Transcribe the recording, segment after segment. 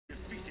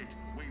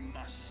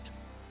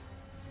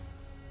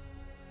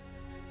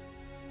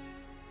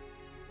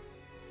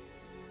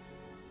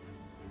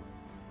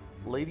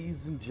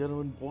Ladies and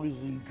gentlemen, boys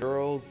and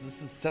girls,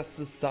 this is Seth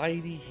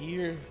Society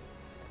here,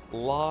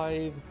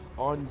 live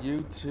on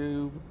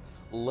YouTube.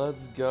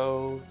 Let's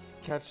go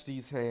catch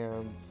these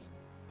hands,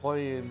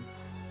 playing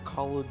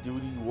Call of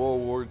Duty World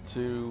War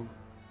II.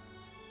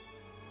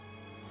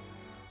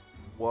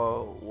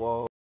 Whoa,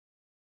 whoa.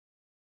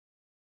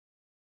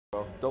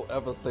 Don't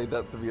ever say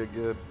that to me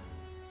again.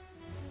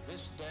 This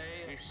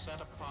day is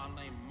set upon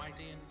a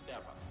mighty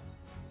endeavor,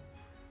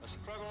 a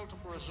struggle to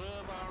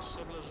preserve our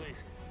civilization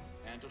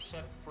and to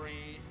set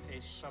free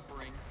a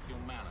suffering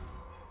humanity.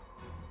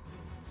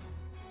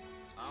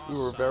 We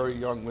were very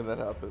young when that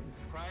happens.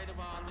 Pride of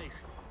our nation.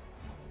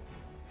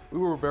 We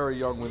were very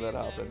young when that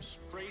happened.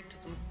 Straight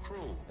and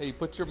true. Hey,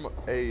 put your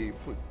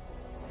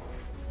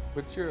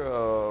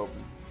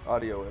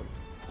audio in.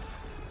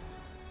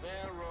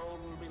 Their road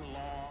will be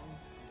long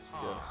and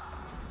hard.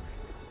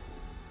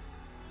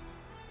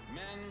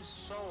 Men's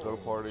souls Go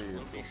to party and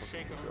will be don't fucking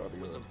shaken put your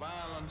audio with the in.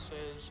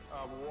 violences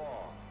of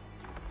war.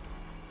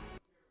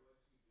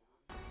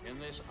 In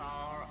this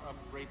hour of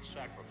great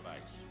sacrifice,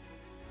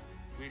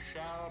 we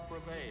shall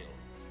prevail.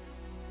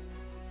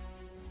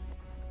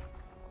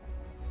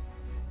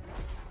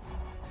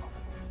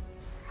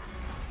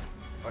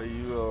 Are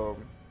you,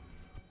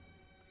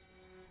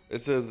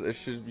 it says, it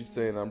should be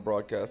saying I'm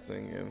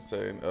broadcasting and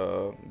saying,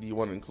 do you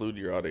want to include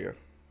your audio?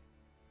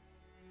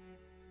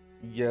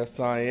 Yes,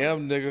 I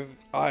am, nigga.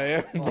 I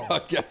am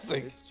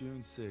broadcasting. It's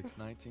June 6,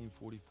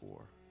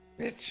 1944.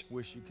 Bitch.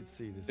 Wish you could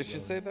see this. It should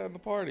building. say that in the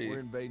party. We're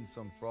invading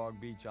some frog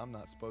beach I'm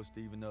not supposed to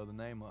even know the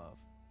name of.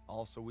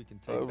 Also, we can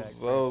take I'm back.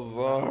 so spaces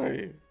and sorry.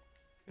 houses,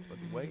 but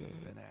the waiting's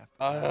been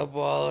after. I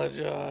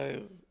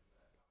apologize.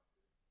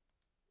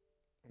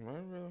 Am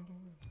I real?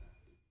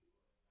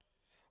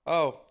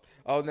 Oh,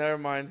 never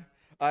mind.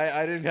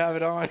 I didn't have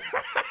it on.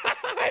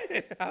 I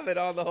didn't have it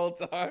on the whole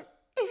time.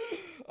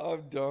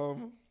 I'm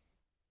dumb.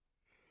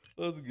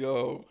 Let's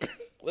go.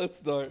 Let's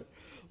start.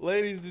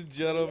 Ladies and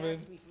gentlemen,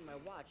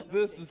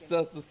 this is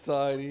Seth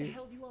Society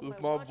with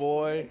my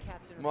boy,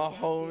 my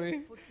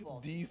homie,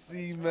 I made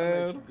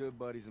Dcman. some good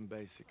buddies in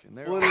basic, and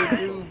they're What it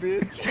do,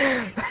 bitch?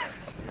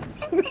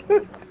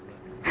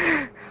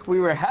 We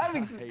were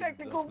having some I hate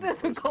technical him. That's my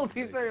first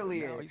difficulties basic.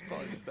 earlier. Now he's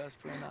probably the best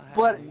friend I have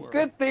But in the world.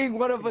 good thing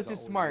one of us He's is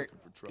always smart.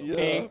 looking for trouble. Yeah.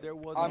 Hey, There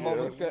wasn't I'm a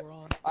almost war got,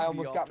 on, I we'd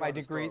almost all got try my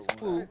to start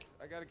degrees. one. Ooh.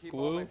 I gotta keep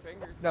Cool. all my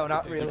fingers. No, not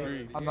What's your really.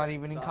 degree? I'm not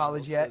even in Styles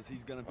college yet, says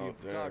he's gonna be Oh, a damn.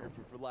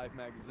 photographer for Life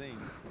magazine.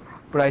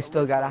 but I It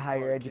still looks got a like higher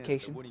Clark Kent, so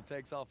education. when he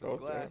takes off his Oh,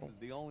 damn. glasses,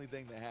 the only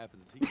thing that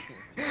happens is he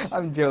can't see.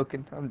 I'm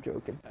joking. I'm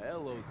joking.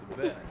 Hello's the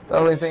best. The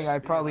only thing I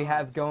Being probably have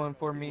honest, going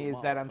for me people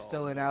is that mama I'm call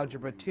still me in the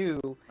Algebra real.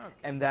 2,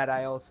 and that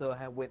I also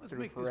have went Let's through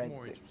make this more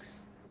forensics. interesting.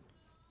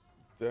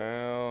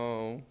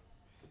 Damn.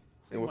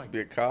 He wants to be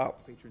a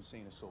cop. Patron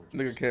saint of soldiers.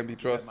 Nigga can't be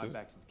He's had my trusted.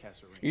 back since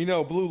Casa Ring. You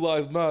know, blue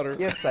lives matter.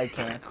 Yes, I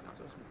can. Trust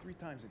me 3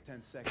 times in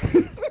 10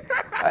 seconds.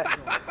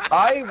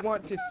 I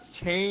want to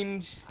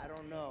change I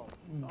don't know.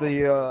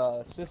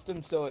 the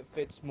system so it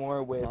fits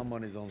more with My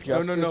money's on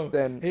Just- No. Justice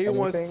than He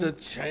wants to anything.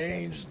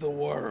 change the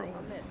world.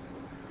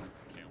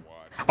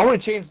 I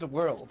want to change the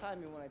world. Time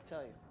me when I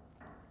tell you.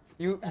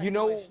 You Back you to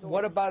know my story.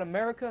 what about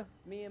America?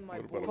 Me and my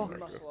What boys about America?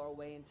 muscle our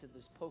way into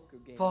this poker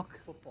game. Fuck with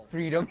the football team.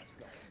 freedom. Let's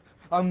go.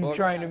 I'm Fuck.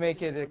 trying to Yeah, make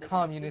system it where a they can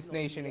communist signal to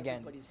nation me again.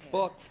 everybody's hand.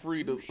 Fuck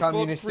freedom.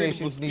 Communist Fuck freedom of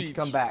nations need to speech.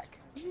 come back.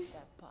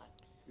 That pot.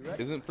 You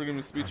ready? Isn't freedom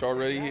of speech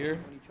already What here?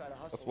 happens when you try to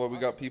hustle That's why we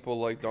and got hustle? people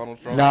like Donald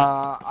Trump.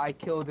 Nah, I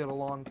killed it a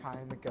long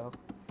time ago.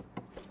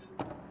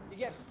 You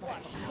get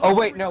flushed. Oh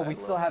wait, no, we I'd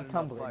still love have to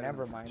know Tumblr. fighting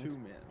Never for mind. 2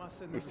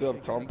 men. We still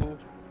have Tumble?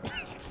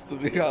 So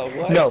we got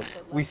what? No,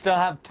 we still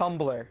have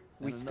Tumblr.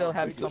 We And still enough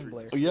have bigotry.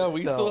 Tumblr. Oh, yeah,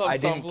 we so still have I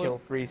didn't Tumblr. kill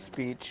free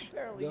speech.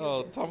 Apparently No,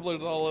 you did.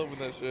 Tumblr's all over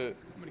that shit.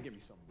 I'm gonna give you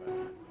something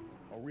better.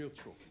 A real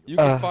trophy.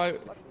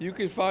 You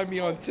can find me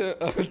on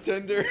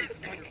Tinder.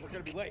 We're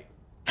gonna be late.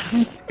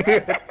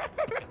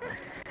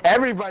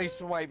 Everybody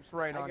swipes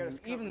right on got us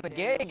you, even covered, the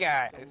Daniel. gay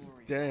guys.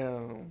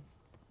 Damn.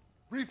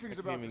 Briefing's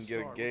I can't even get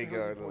a gay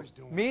guy though.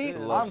 Me, It's a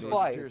I'm love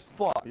fly scene. as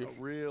fuck. You-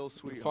 A real You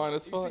sweet. fine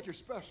as You fuck. think you're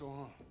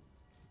special, huh?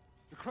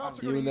 The crowds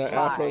are You gonna and eat that you.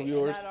 afro of Nice.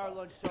 yours. Not our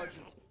lunch,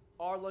 Sergeant.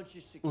 Our lunch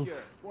is secure.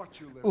 Watch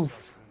your lips, Oof.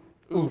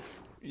 husband. Oof.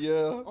 Yeah.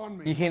 On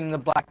You me. hitting the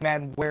black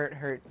man where it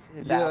hurts.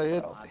 His Yeah,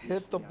 afro.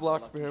 hit the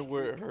black man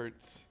where it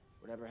hurts.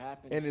 Whatever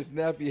happens. And his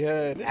nappy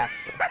head. There's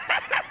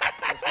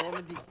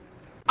Normandy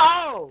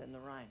Oh! and the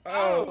Rhine.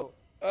 Oh.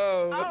 Oh.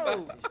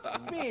 Oh!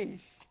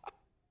 Fish!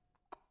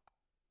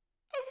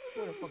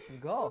 Where to fucking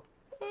go?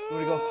 Where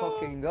to go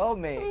fucking go,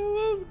 mate?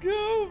 Let's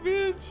go,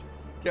 bitch.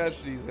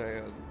 Catch these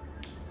hands.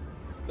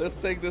 Let's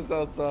take this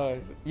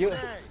outside. You,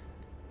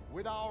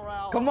 With our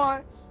allies, come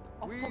on!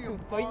 I'll we fucking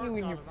fight you in embark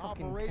your on an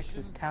fucking operation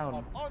Texas town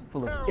of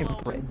full of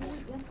unparalleled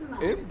inbreds.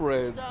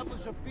 Inbreds.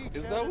 establish a beachhead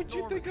Is that what in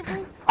you think of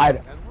Normandy us? I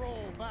don't. and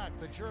roll back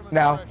the German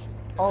No, aggression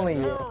that only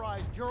has you.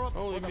 terrorized Europe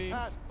Only for me. the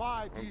past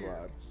 5 I'm years.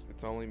 glad.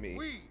 It's only me.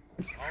 We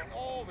are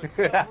all that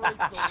separates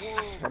the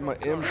world I'm from an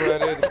God.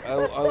 inbred. I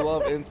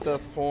love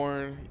incest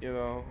porn. You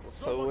know, that's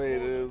the Some way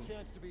it of us is. want a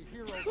chance to be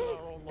heroes in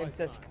our own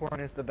Incest lifetime. porn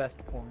is the best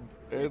porn.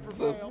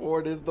 Incest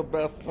porn is the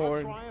best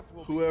porn.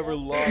 Whoever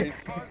lies,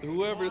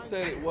 whoever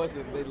said it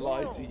wasn't, they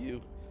lied to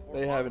you.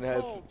 They haven't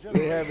had some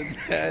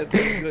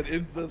good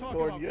incest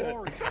porn yet.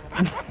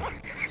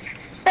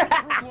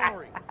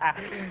 Glory.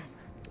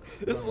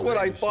 This is what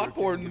I fought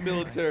for in the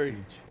military.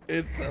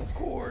 Incest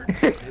porn.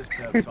 This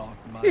pep talk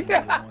reminded me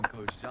of the one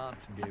Coach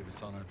Johnson gave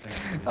us on our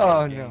Thanksgiving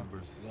Oh, game no.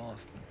 versus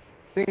Austin.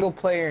 Single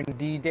player in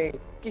D-Day.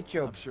 Get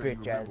your I'm sure you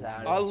bitch ass remember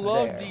out when I of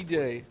love there.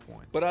 D-Day,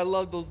 but I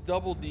love those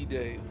double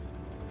D-Days.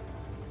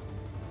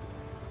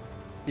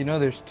 You know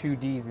there's 2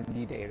 D's in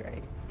D-Day,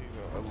 right?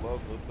 You know, I love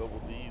those double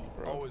D's,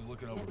 bro. Always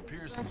looking over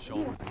Pearson's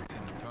shoulders,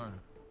 Lieutenant Turner.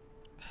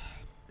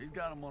 He's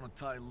got him on a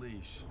tight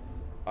leash.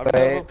 I've Wait,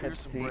 never, let's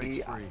Pearson breaks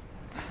see. free.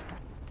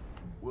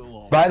 We'll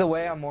all. By the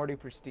way, I'm already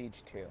Prestige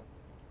 2.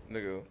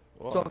 nigga.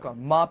 Well, Suck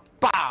on my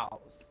bows.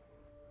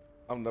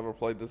 I've never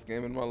played this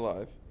game in my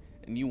life,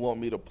 and you want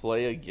me to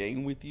play a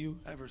game with you?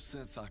 Ever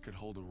since I could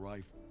hold a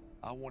rifle,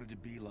 I wanted to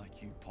be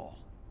like you, Paul.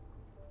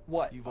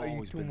 What? You've Are you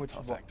always too been a much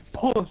tough of a act to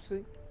follow.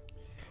 pussy?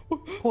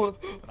 Pussy. But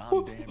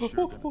I'm damn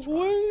sure gonna What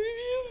try. did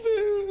you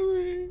say to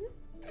me?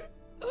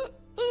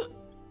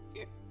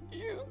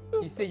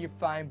 You say you're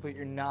fine, but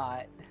you're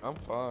not. I'm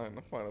fine.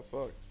 I'm fine as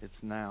fuck.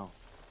 It's now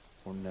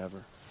or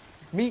never.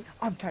 Me,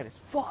 I'm tight as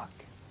fuck.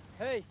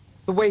 Hey,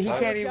 The way he I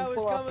can't wish even I was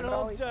pull off coming the home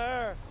nollie. to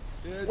her.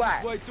 Yeah, Whack.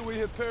 just wait till we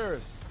hit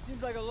Paris.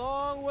 Seems like a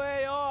long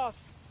way off.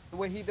 The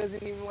way he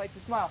doesn't even like to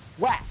smile.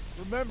 Whack!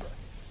 Remember,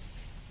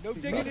 no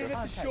digging in at the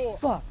Okay, shore.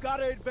 fuck.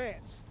 Gotta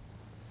advance.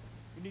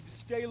 You need to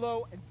stay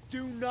low and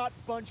do not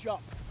bunch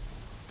up.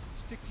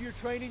 Stick to your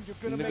training. You're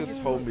gonna make Nigga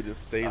it. told me to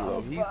stay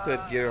low. He said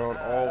get on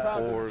all Proud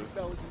of you fours.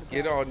 fellas in the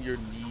Get back. on your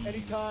knees.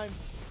 Anytime,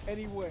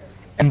 anywhere.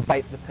 And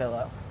bite the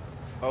pillow.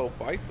 Oh,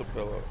 bite the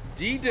pillow.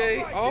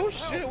 D-Day. Oh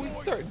shit, we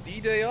start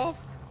D-Day off.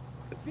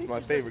 This is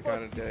my favorite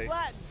kind of day.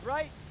 Flattened,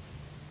 right?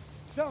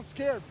 Sounds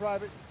scared,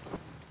 Private.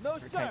 No,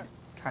 sir.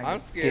 Kind I'm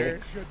of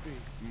scared. Should be.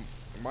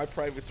 My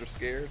privates are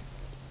scared.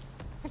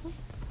 dick.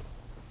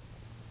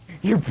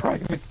 Your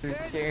privates are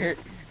scared.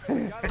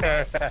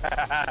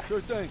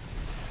 Sure thing.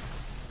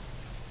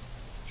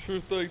 Sure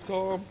thing,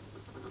 Tom.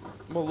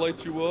 I'm gonna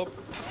light you up.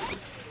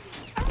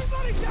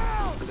 Everybody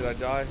down! Did I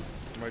die?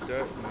 Am I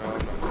dead? No,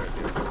 I'm not dead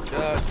yet.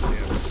 God damn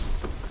it.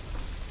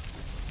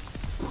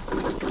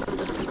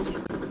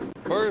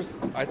 First,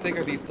 I think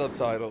I need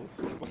subtitles.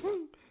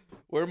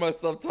 Where are my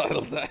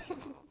subtitles at?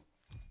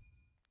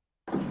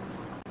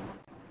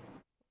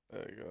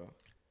 There you go.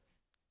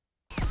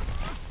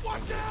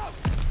 Watch out!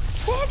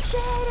 Watch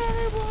out,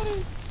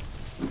 everybody!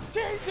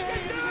 Get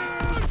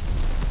down!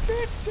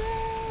 Get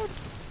down!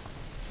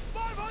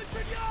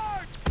 500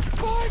 yards!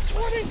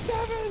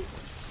 527!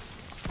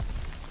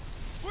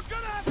 We're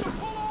gonna have to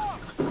pull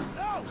off!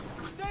 No!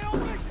 Stay on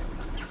mission!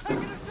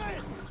 Taking us in!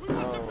 We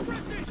must have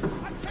drifted!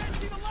 I can't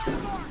see the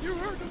landmark! You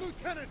heard the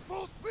lieutenant.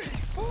 Full speed.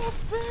 Full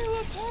speed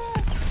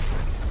attack!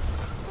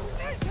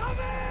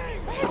 Incoming!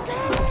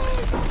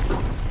 Incoming!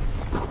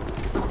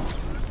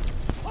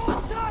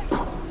 Hold tight!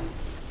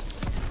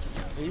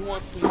 He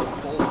wants me to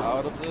pull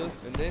out of this,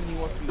 and then he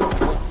wants me to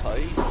pull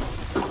tight.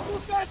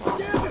 Move that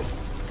skin!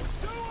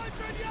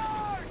 200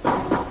 yards! 20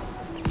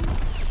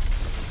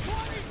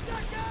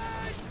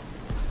 seconds!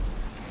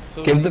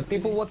 So Give the he's-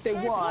 people what they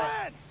Stay want.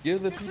 flat!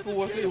 Give the Get to people the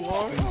what they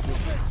seawall. want.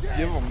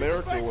 Give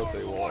America what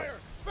they want.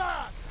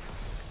 Fast!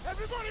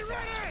 Everybody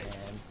ready!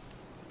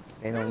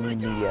 They don't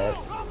need me yet.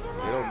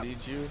 They don't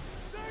need you.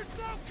 There's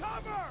no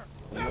cover!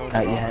 You don't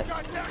Not need- yet.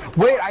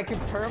 Wait, I can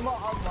perma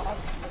unlock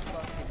the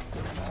fucking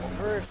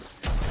revolver.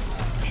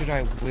 Should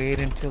I wait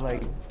until I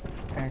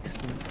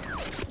actually...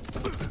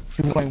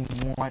 Do I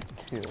want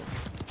to?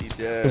 He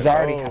dead. Because I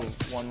already Oh,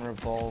 have one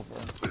revolver.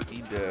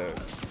 he dead.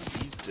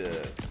 He's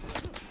dead.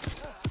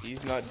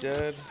 He's not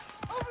dead.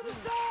 Over the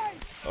side!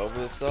 Over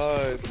the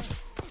sides.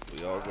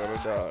 We all gonna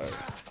die.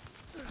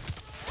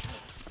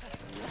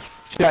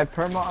 Should I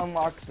perma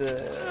unlock the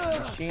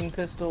machine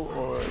pistol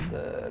or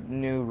the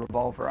new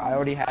revolver? I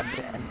already have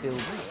the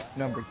Enfield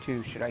number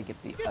 2. Should I get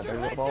the Get other your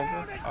head revolver?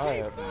 down and I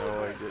keep have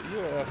no idea.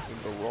 You're asking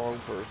the wrong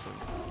person.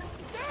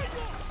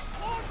 Daniel!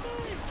 On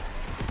me!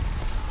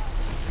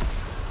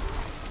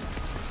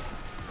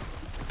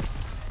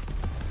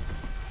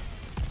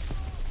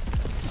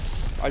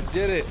 I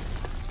did it.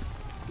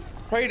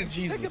 Pray to Take a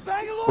Jesus.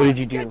 bag along! What did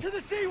you do? Get to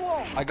the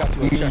seawall! I got to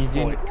a You checkpoint.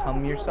 didn't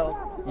cum yourself?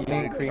 You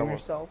didn't cream come on.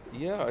 yourself?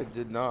 Yeah, I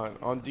did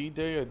not. On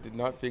D-Day, I did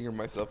not finger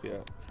myself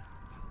yet.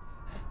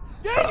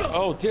 Daniel!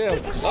 Oh, damn.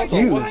 This is That's my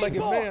a new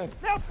one-legged paintball. man.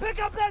 Now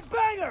pick up that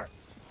banger!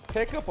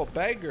 Pick up a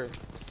banger.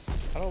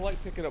 I don't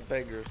like picking up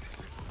bangers.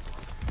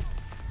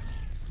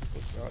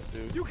 What's not,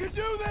 dude? You can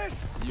do this!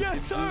 You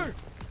Yes, can sir!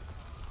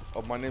 do-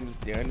 Oh, my name is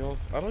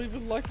Daniels. I don't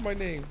even like my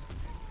name.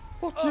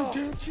 Fuck you, Oh,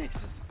 dude.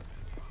 Jesus.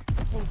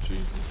 Oh,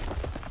 Jesus.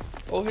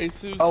 Oh,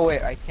 Jesus. Oh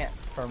wait, I can't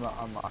perma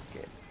unlock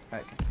it.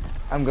 Okay.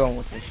 I'm going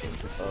with machine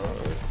pistol.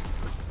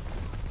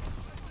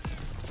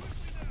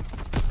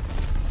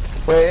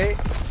 Wait.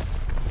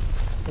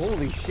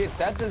 Holy shit,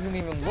 that doesn't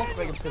even look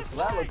like a pistol.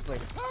 That looks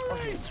like a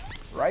fucking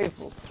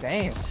rifle.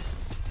 Damn.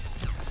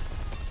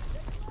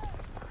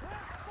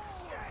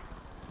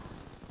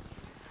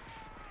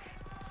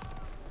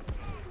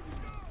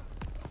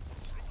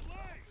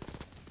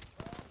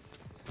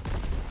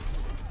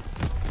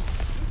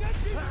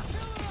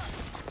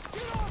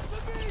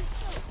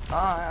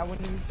 I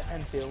wouldn't use the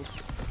Enfield.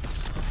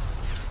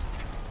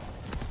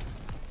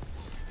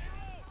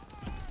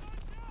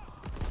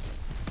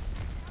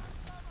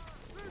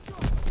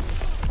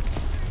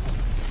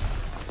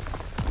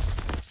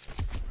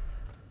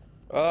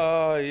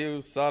 Oh,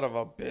 you son of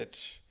a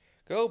bitch.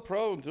 Go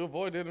prone to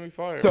avoid enemy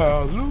fire.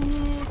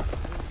 Salute!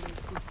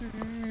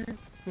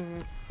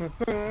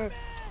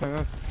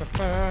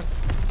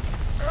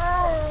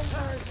 Oh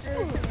my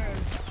goodness!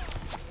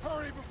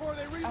 Hurry before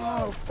they reload.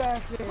 Oh,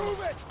 back here.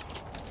 Move it.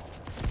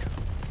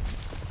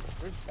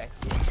 Where's back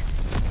here?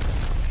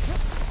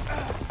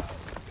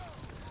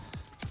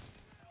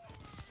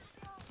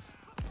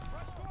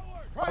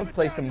 I'll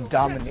play some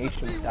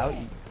domination without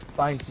you.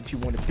 Finds that you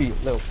want to be a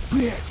little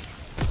bitch.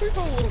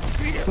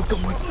 Look at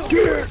my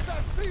dick!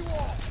 That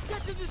seawall.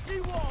 Get to the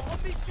seawall. I'll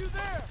meet you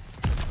there.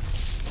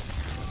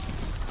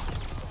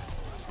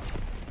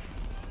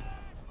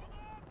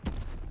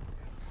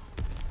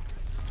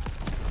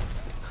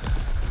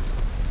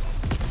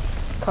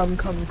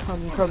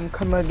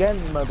 Come again,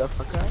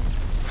 motherfucker.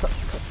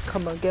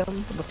 Come again,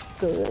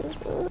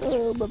 motherfucker.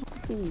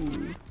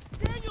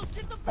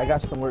 I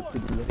got some work to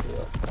do with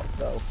it,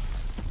 so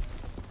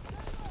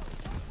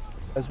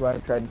that's why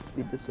I'm trying to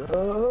speed this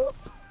up.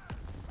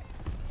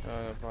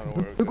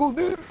 Pickle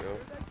Nick!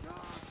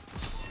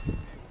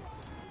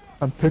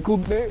 I'm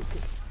Pickled Nick.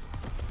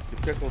 You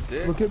pickled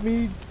dick? Look at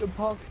me,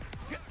 Apollo.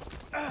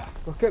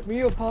 Look at me,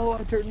 Apollo.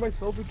 I turned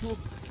myself into a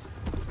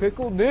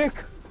Pickled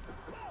Nick.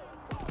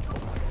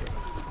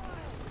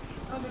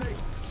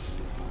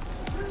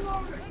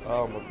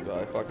 Oh my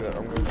god, fuck that.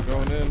 I'm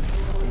going in.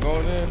 I'm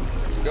going in.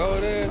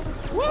 Going in.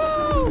 Woo!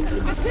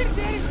 I did it,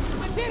 Daddy!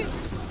 I did it!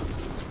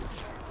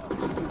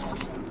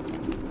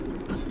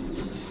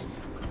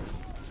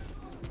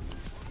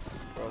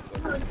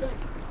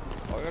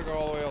 Oh, I gotta go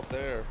all the way out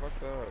there. Fuck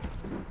that.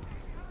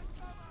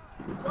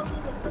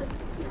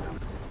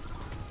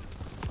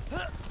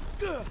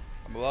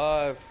 I'm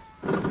alive.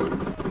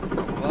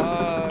 I'm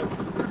alive.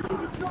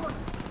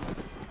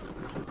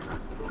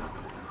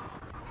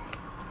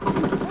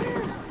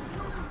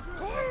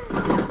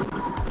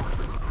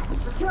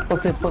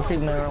 Pussy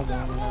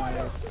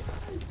marijuana.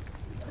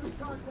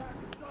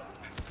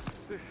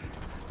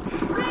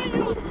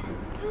 Daniel!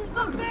 Use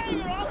the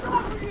banger! I'll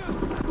cover you!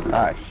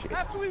 Ah, shit.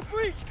 After we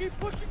breach, keep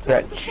pushing Is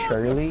that towards the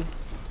Shirley?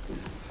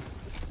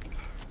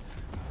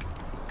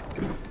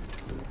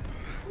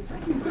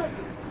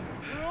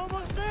 We're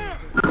almost there!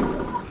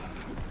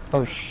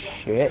 Oh,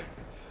 shit.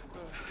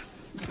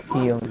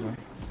 Heal me.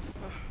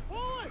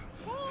 Pull it!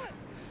 Pull it!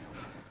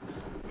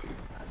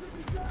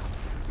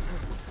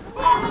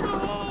 Fire in the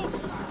hole!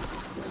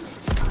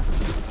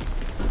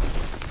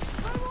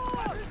 Come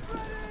on! It's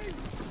ready!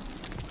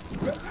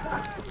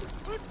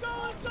 Let's go!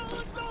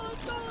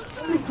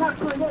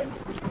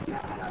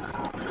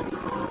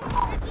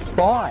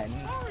 Fun.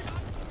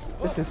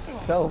 This is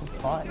so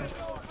fun.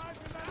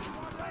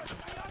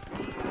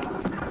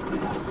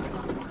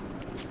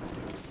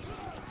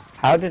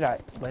 How did I?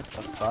 What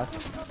the fuck?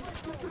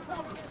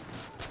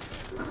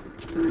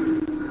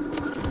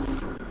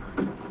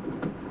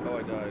 Oh,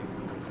 I died.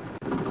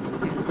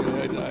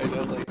 Yeah, I died. I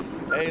was like,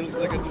 hey, looks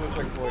like I do a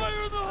checkpoint.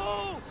 Fire in the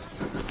hole!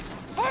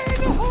 Fire in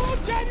the hole,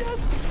 Daniel!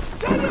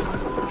 Daniel!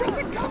 Get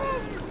the cover!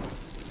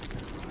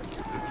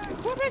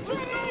 Weapons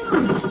ready!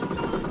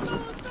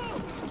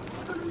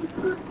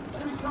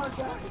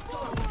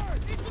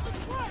 Forward! Into the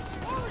front!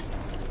 Hurry!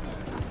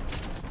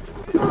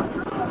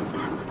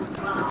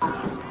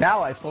 Now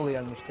I fully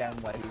understand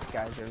why these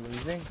guys are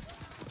losing.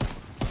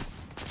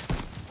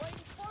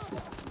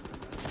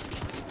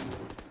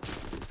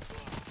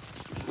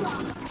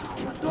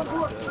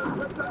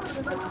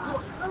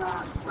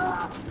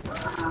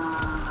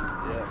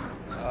 Yeah.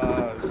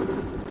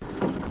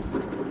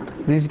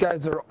 These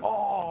guys are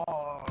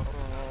all.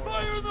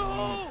 Fire in the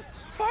hole!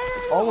 Fire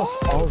in the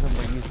Almost all of them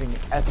are using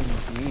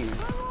SMGs.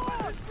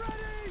 Let's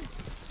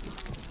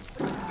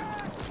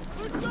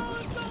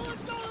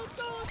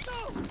go!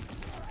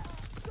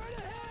 Straight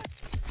ahead!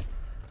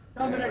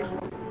 Domination.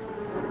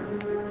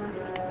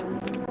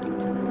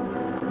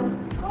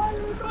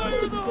 Fire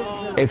in the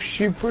hole! If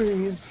she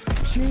breathes,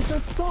 she's a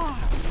thought.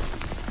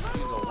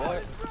 She's a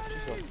what?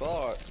 She's a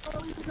thought.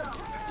 Let's go!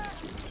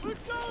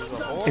 She's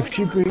a whore? If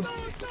she breathes,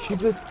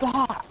 she's a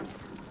thought.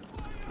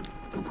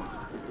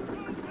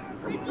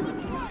 Into the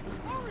front!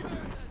 Hurry!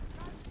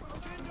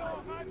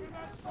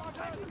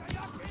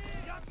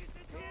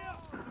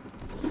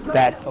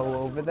 That hoe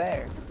over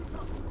there.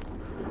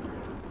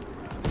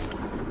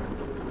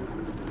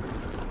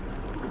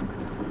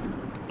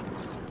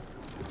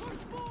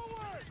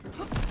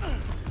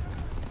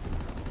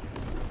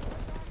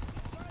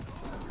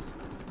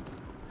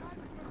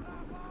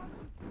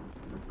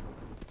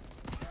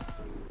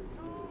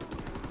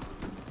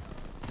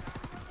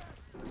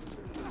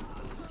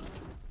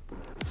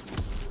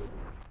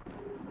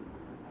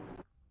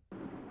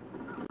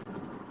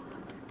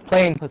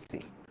 Playing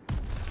pussy.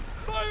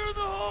 Fire in the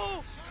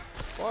hole!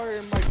 Fire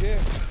in my dick.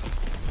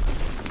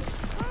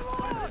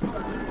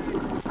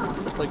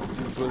 I'd like to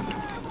see Swift.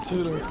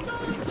 Tutor.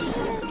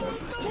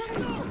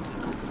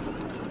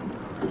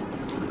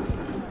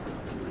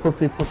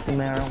 Pussy, pussy,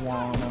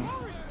 marijuana.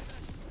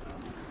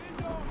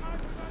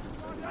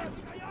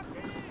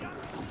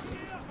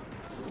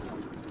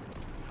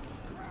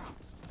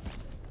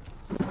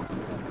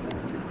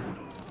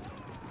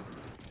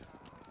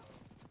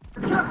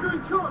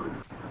 Capturing Charlie!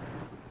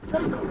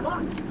 Take the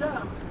lock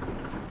down!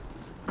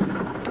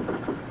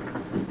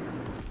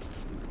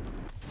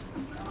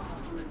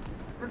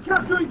 We're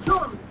capturing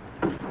Charlie!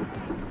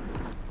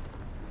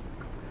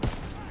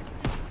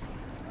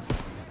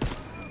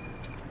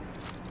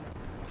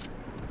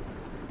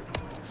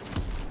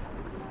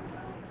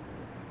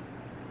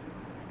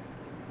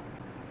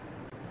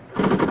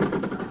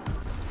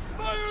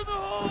 Fire in the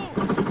hole!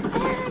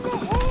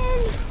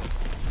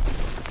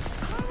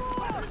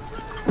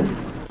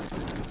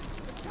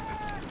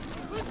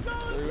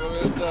 They're going to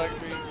attack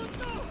me.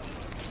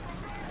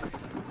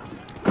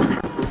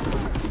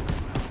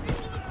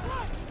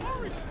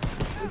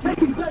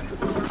 Taking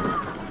seconds!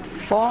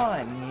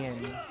 Fun,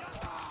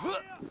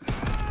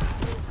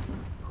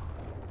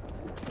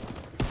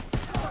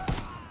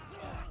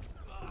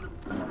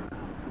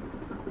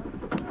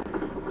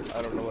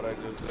 I don't know what I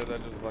just did. I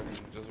just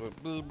fucking just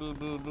went boo boo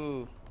boo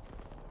boo.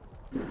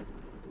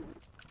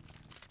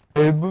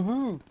 Hey, boo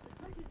boo.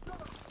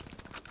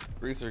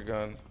 Greaser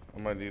gun. I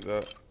might need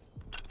that.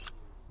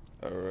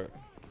 Alright.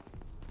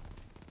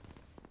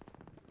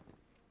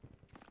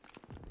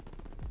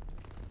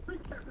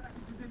 Recap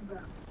packages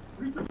inbound.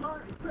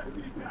 Resupply and press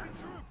the attack.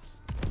 Troops!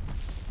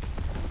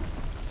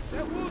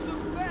 That wound's a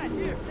fat!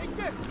 Here, take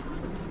this!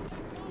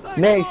 Thanks,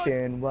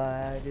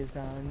 Nationwide is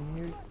on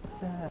your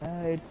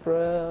side,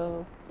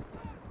 bro.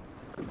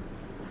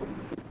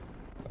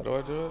 How do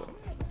I do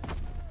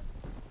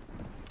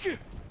it?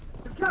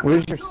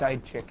 Where's your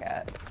side chick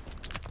at?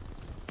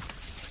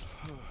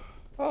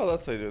 Oh,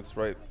 that's how you do it. It's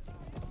right.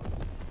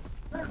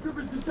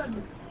 Paratroopers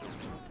descending.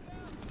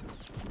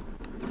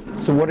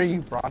 So what are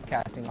you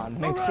broadcasting on?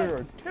 All Mixer right,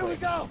 or here we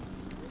go!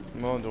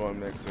 I'm on to my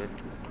mixer.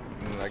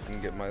 And then I can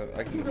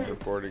get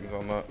recordings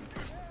on that.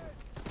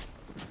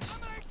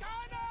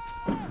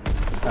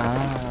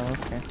 Ah,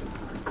 okay.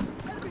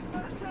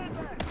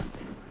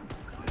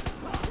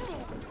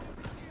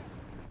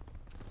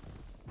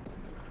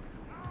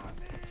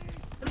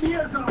 In the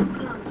air zone,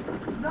 sir.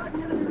 Not the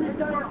enemy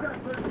radar effect,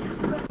 but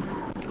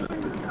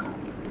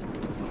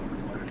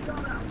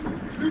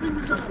leaving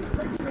the zone.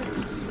 Take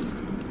base.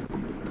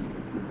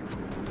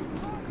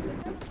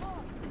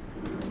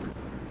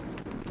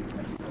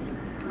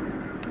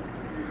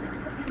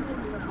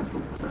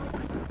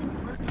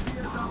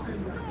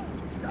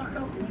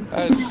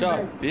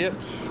 Headshot,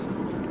 bitch.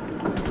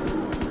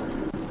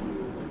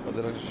 Oh,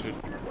 did I just shoot?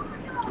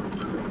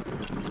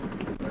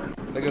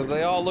 Because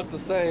they all look the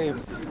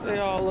same. They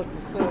all look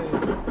the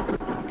same.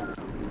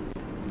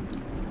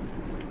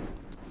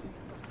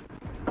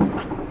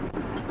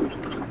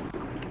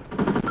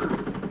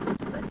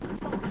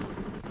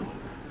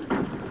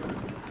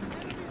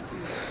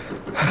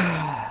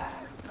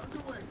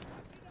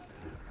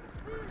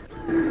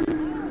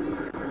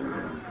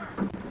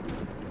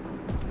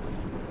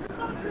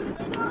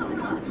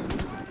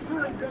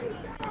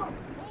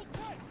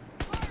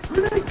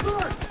 Grenade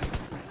first!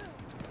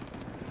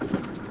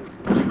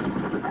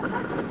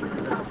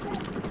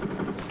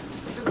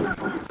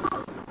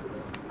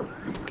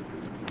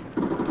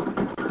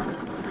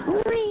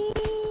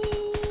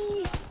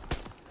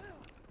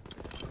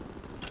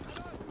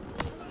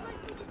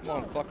 Come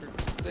on, fucker.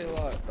 Stay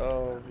alive.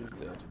 Oh, he's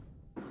dead.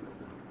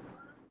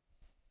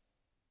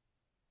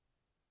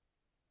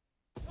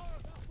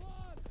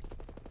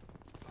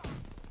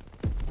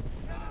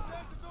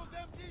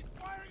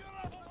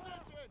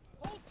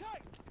 Hold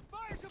tight!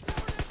 Fire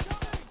support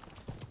incoming!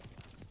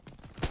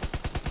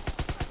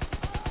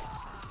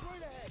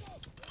 Straight ahead!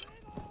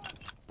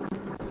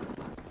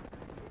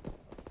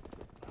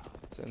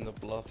 It's in the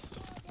bluffs.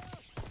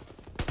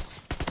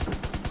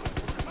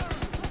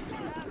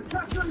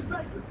 Capturing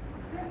Baker!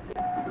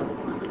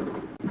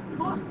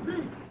 Lost B!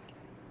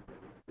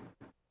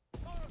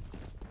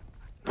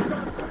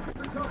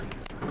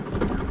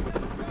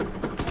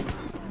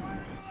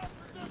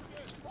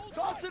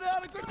 Toss it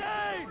out a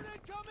grenade!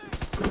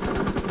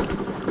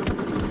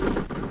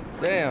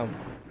 Damn.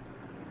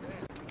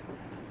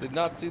 Did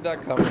not see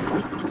that coming.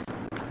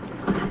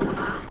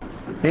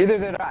 Neither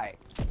did I.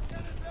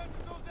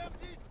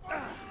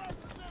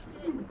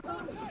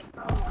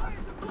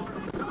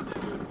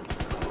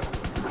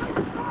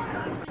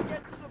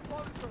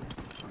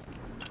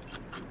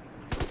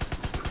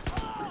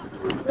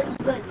 Taking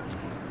Baker!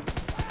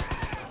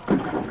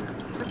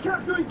 They're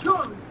capturing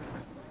Charlie!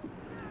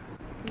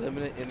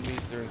 Eliminate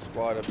enemies during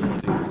squad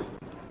abilities.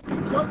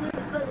 Jump in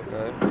and Baker!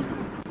 Okay.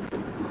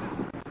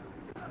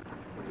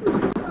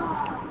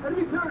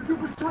 Enemy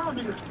paratroopers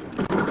pounding us!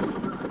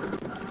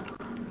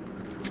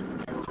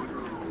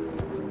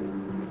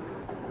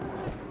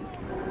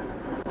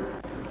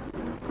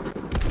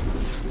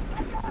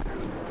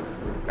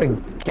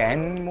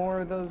 Again, more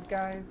of those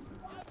guys?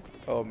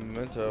 Oh,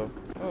 Memento.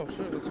 Oh,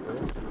 shit, that's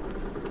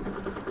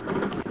cool.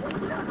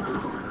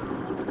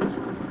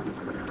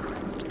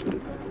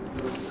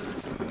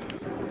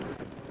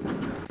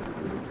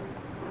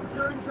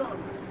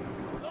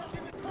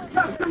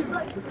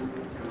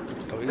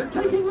 Oh, he's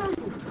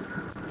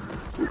dead.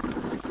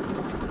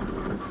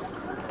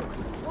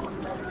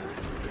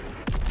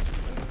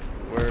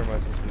 Where am I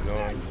supposed to be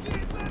going?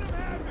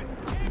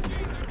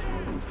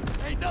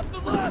 Ain't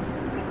nothing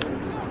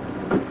left.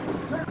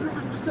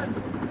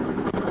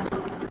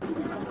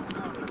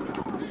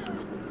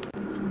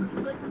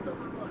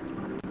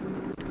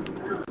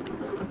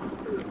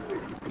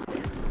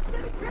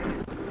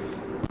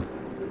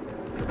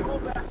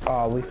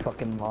 Oh, we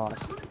fucking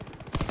lost.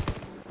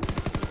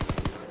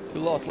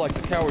 You lost like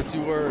the cowards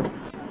you were.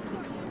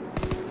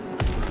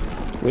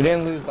 We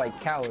didn't lose like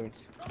cowards.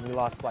 We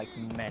lost like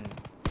men.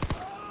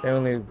 They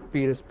only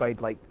beat us by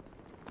like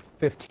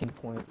 15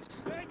 points.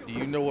 Do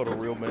you know what a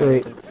real man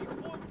Wait. is?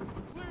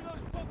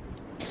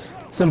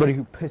 Somebody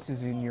who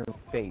pisses in your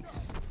face.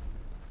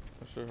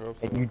 I sure hope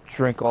so. And you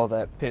drink all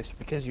that piss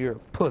because you're a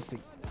pussy.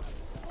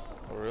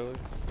 Oh, really? Is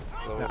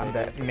that what I'm you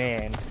that do?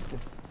 man.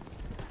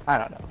 I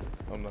don't know.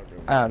 I'm not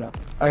gonna. I don't know.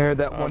 I heard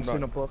that I'm once not-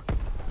 in a book.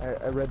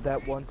 I read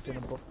that once in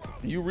a book.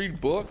 Do you read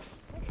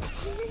books?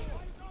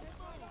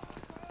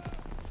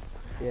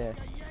 Yeah.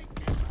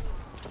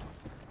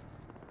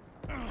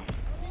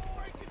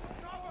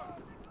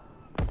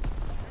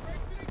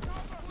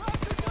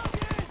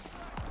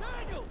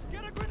 Daniels,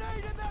 get a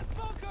grenade in that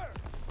bunker.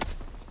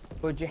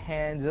 Put your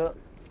hands up.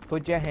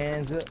 Put your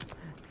hands up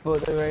for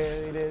the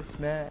greatest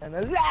man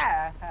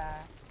alive.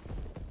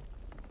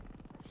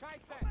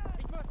 Scheiße,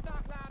 ich muss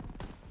nachladen.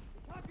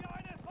 Ich hab hier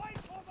eine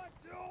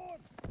Feindformation.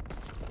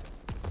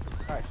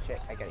 Oh shit,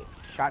 I got a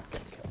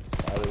shotgun kill.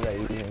 I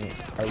was using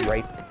a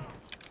rifle.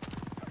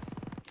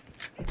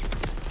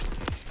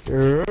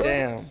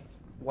 Damn.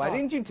 Why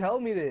didn't you tell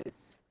me this?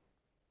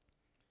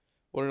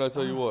 What did I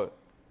tell you what?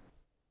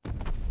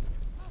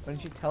 Why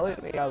didn't you tell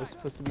me I was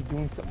supposed to be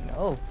doing something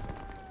else?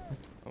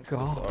 I'm so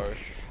Gosh. sorry.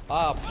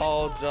 I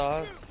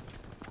apologize.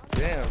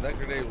 Damn, that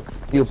grenade was.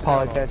 You pushed down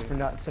on apologize me. for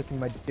not sucking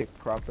my dick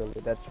properly.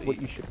 That's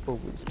what you should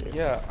always do.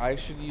 Yeah, I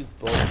should use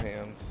both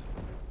hands.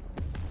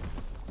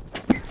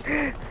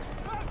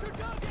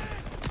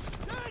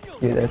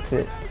 Yeah, that's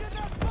it.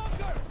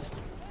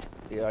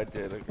 Yeah, I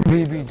did.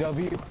 Agree.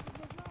 BBW.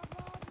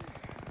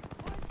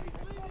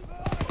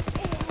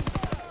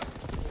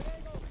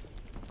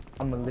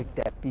 I'ma lick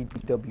that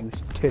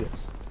BBW's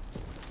titties.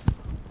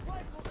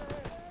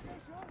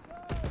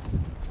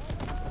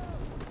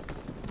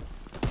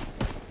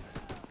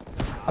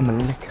 I'ma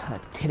lick her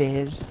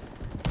titties.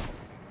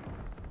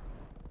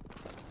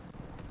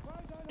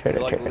 Titty,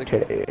 You like titty, licking-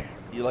 titty.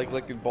 You like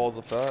licking balls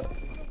of fat?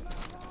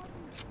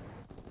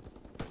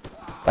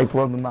 Like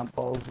rubbing my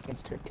balls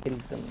against her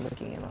titties and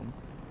licking in them.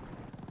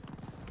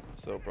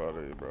 So proud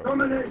of you, bro.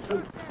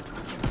 Domination.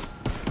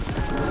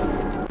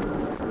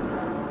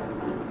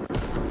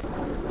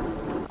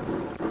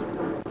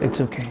 It's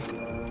okay.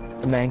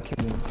 A man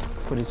can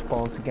put his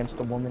balls against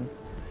a woman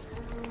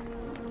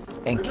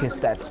and kiss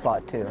that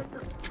spot too.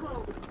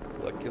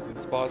 Like kissing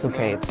spots It's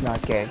okay, now? it's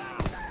not gay.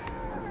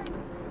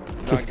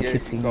 Not gay if you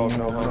kissing, call you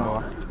no know,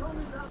 homo.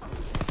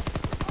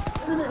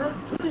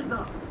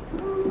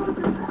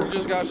 You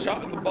just got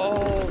shot in the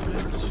balls,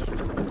 bitch.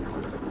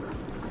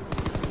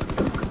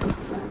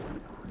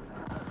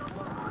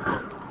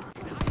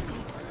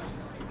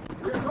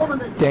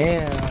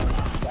 Damn,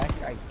 that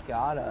guy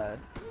got us.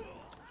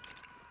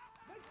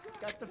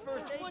 Got the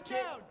first one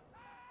down.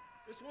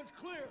 This one's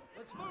clear.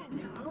 Let's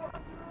move.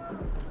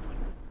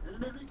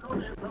 Enemy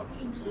contact up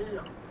in the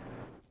air.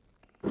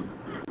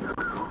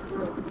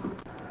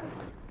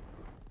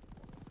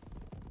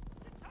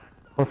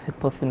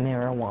 Pussy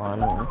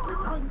marijuana.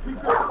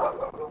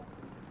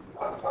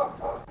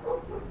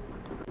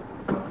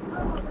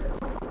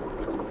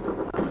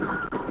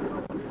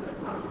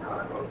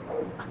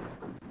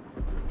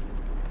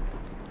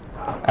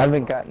 I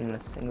haven't gotten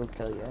a single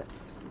kill yet.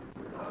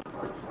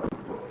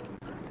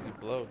 You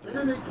blow, dude.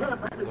 Enemy care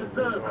package Blow is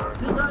really served. hard.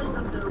 Denying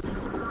them their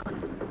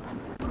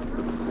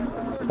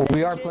Well,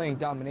 we are playing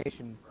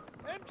domination.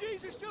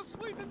 MGs are still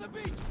sweeping the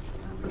beach.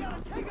 We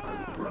gotta take them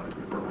out.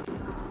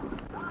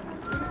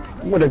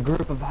 What a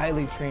group of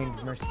highly trained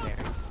mercenaries.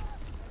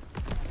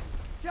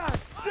 God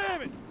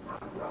damn it!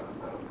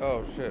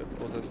 Oh shit,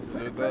 was I supposed to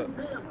do that?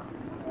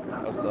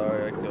 I'm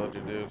sorry, I killed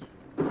you, dude.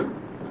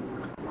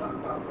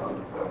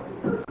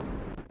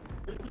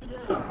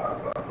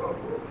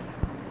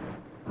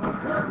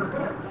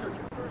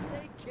 First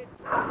aid kit.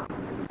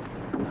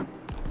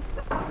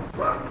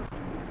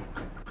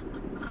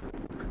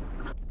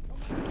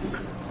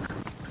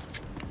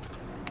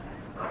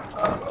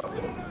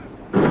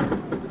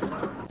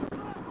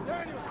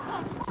 Daniels,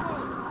 toss the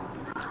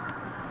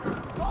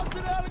smoke.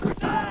 Tossing out a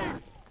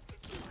grenade!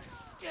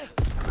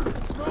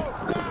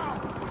 Smoke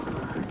now.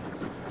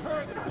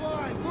 Turret's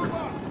blind. Move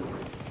up.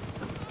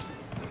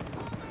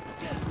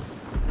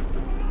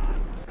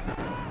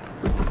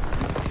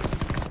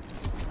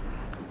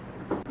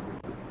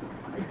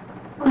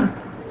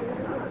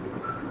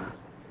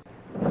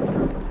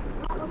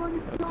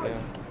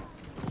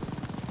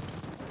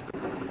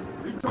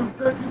 I'm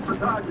searching for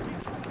targets.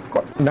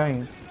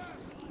 Dang.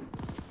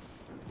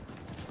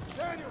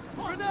 Daniels,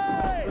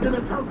 grenade! We're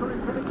gonna counter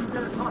and take you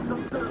there across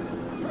some stairs.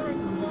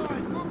 Turret's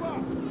blind. Move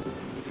up.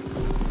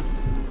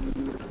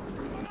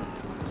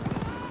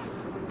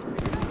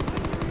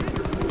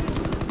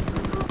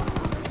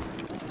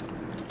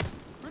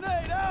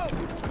 Grenade out!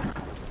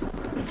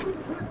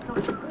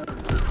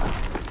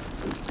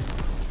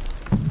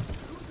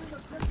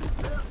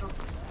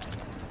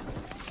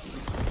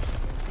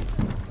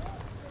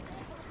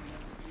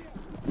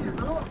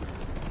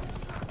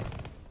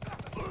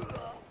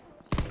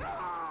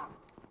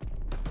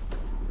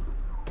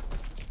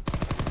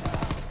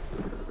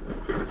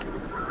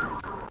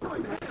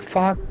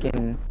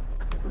 Fucking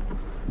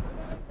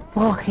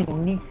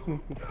niggas.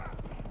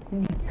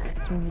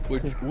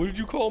 What did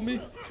you call me?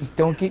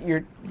 Don't get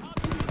your.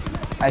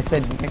 I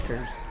said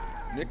knickers.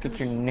 Knickers? Get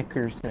your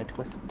knickers in a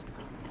twist.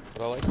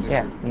 But I like knickers.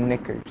 Yeah,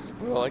 knickers.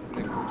 But I like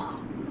knickers.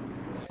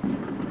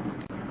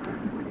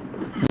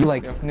 You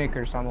like Yeah.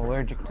 Snickers, I'm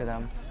allergic to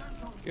them.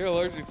 You're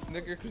allergic to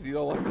Snickers because you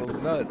don't like those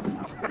nuts.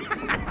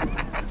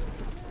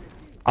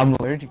 I'm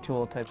allergic to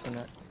all types of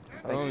nuts.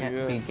 I Oh, can't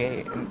yeah. be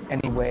gay in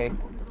any way.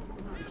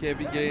 You can't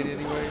be gay in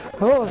any way.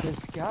 Oh, this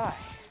guy.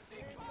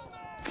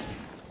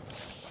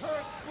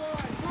 Turret's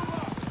blind. Move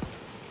up.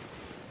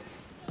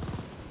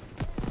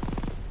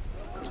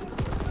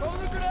 Throw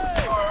the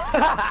grenade!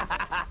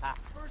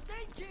 First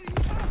aid kitty!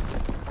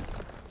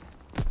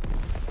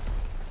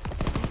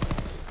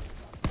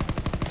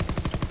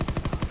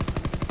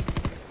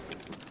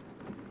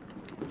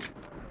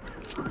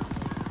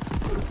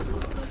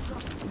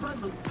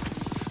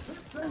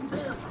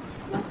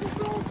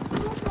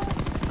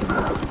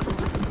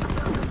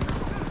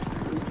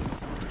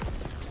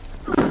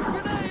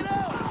 Grenade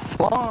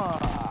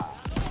out!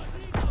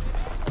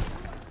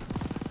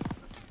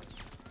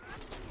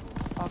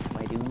 Fuck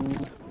my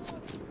dude.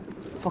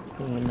 Fuck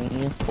me in the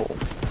asshole.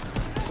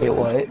 Wait,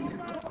 what?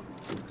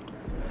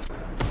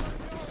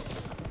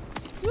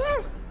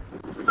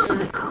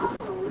 Scary. Oh,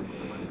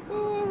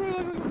 I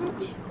really like a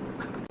bitch.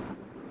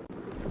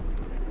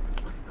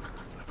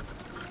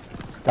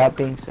 Stop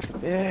being such a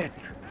bitch.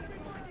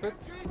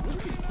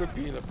 Quit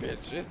being a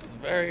bitch. It's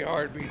very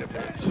hard being a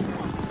bitch.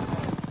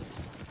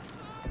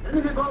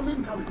 Enemy bomb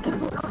incoming.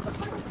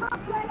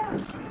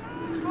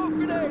 Smoke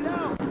grenade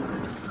out!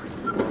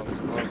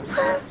 Smoke.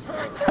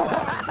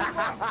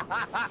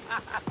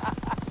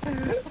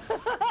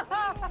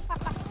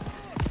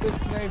 The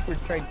sniper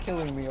tried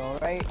killing me,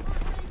 alright?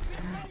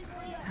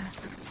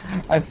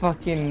 I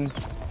fucking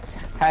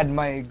had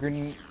my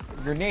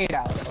grenade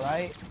out,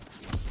 alright?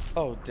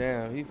 Oh,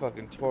 damn. He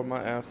fucking tore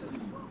my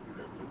asses.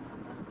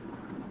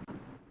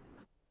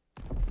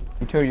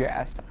 You tore your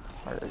ass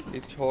apart. He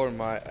tore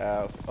my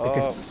ass Like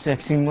a up.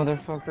 sexy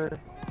motherfucker.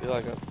 You're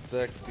like a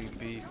sexy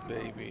beast,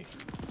 baby.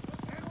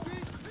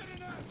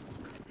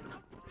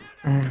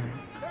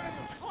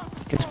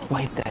 Just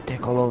wipe that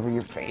dick all over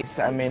your face.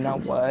 I mean,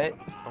 not what?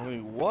 I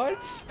mean,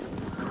 what?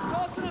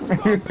 Tossing a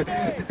smoke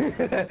grenade!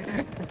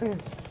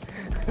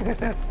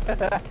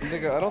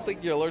 Nigga, I don't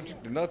think you're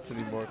allergic to nuts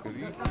anymore, because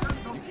you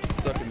keep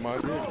sucking my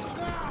dick.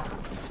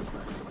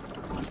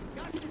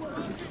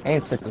 I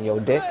ain't sucking your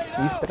dick.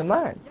 You sucking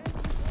mine.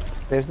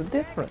 There's a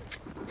difference.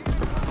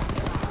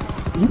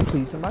 You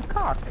pleasing my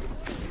cock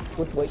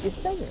with what you're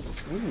saying.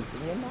 You're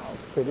using your mouth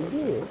pretty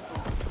good.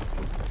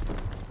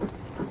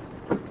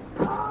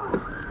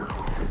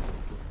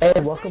 Hey,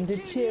 welcome to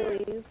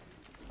Chili's.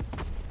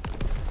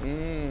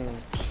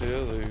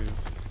 Chili's.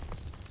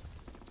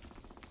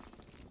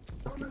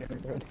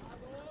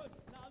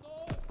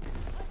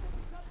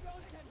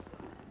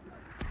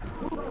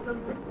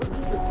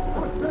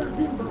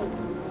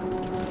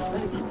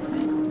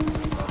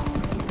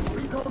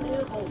 Recall the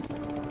airport.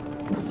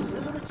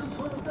 Enemy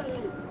controls A.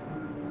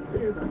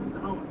 Here's a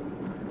tower.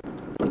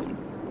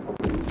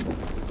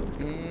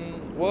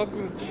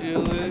 Welcome to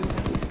Chili's.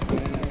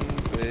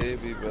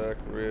 Baby back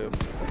ribs.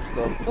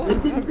 The fuck?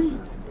 What you doing?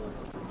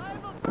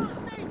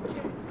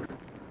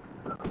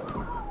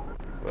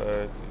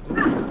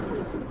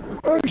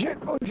 Oh shit,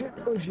 oh shit,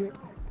 oh shit.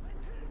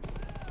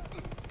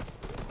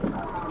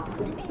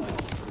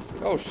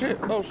 Oh shit,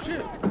 oh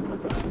shit.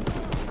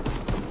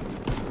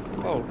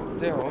 Oh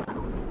damn.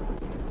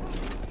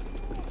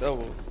 That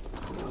was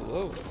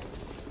close.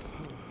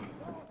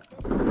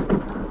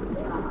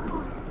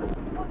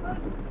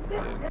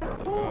 Yeah, another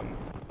gun.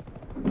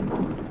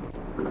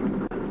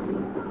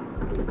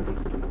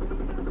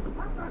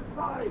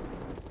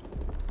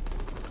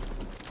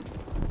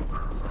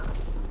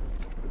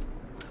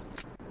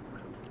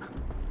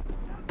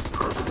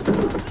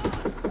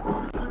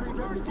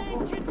 First aid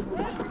kit's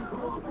ready!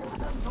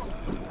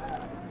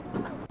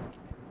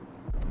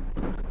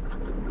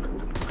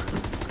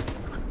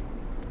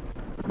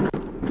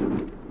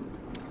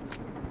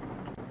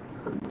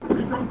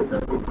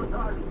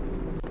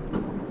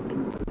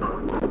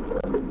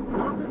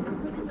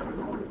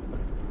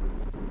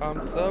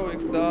 I'm so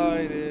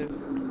excited.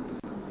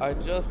 I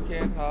just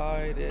can't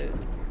hide it.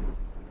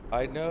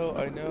 I know.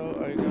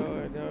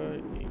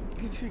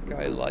 You think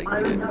I like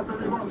it.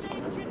 First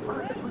aid kit's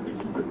ready!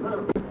 The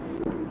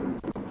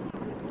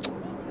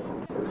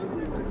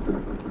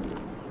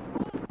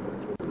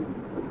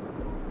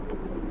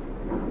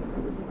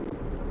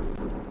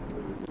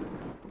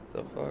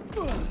fuck?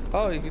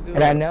 Oh, you can do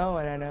And that. I know,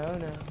 and I know,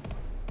 no.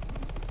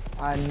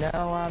 I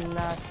know I'm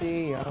not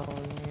the only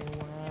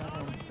one.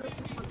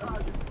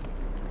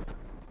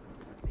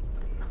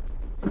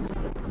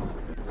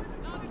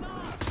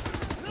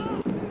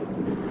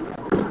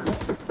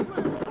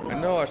 I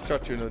know I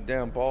shot you in the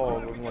damn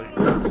balls. I'm like,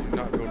 how did you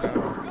not go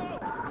down?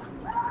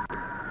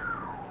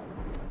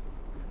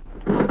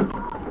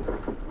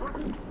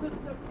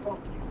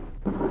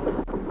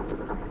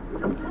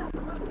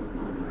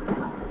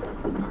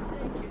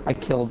 I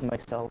killed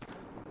myself.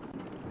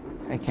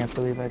 I can't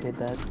believe I did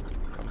that.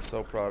 I'm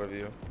so proud of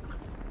you.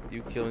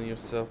 You killing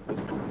yourself was,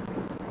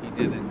 you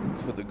did it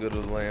for the good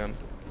of the land.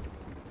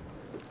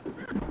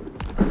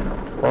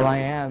 Well, I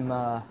am,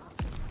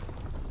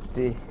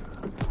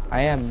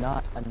 I am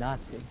not a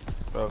Nazi.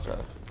 Okay.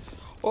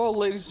 Well,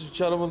 ladies and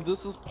gentlemen,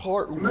 this is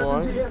part 1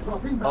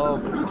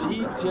 of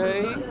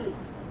DDDay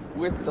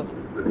with the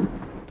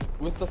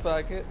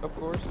faggot, of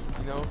course.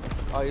 You know,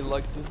 how he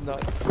likes his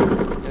nuts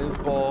and his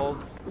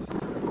balls.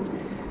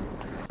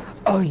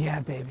 Oh yeah,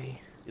 baby.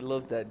 He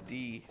loves that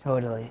D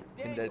Totally.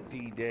 and that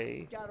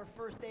DDay. Got her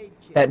first aid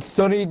kit. That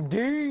Sunny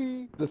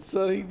D. The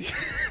sunny D.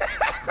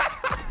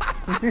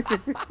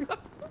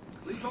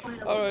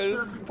 Alright,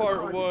 this is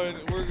part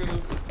 1. We're gonna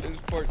finish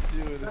part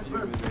 2 in a few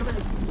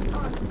minutes.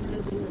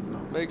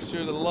 Make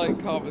sure to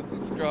like, comment,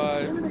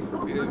 subscribe,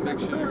 and make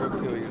sure you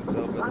go kill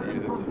yourself at the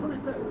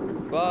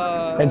end.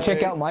 Bye! And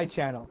check out my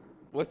channel.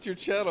 What's your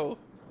channel?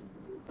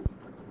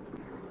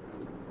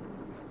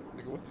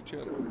 Nigga, what's your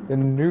channel? The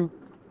new...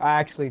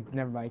 Actually,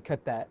 never mind.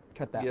 Cut that.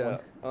 Cut that Yeah,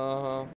 one.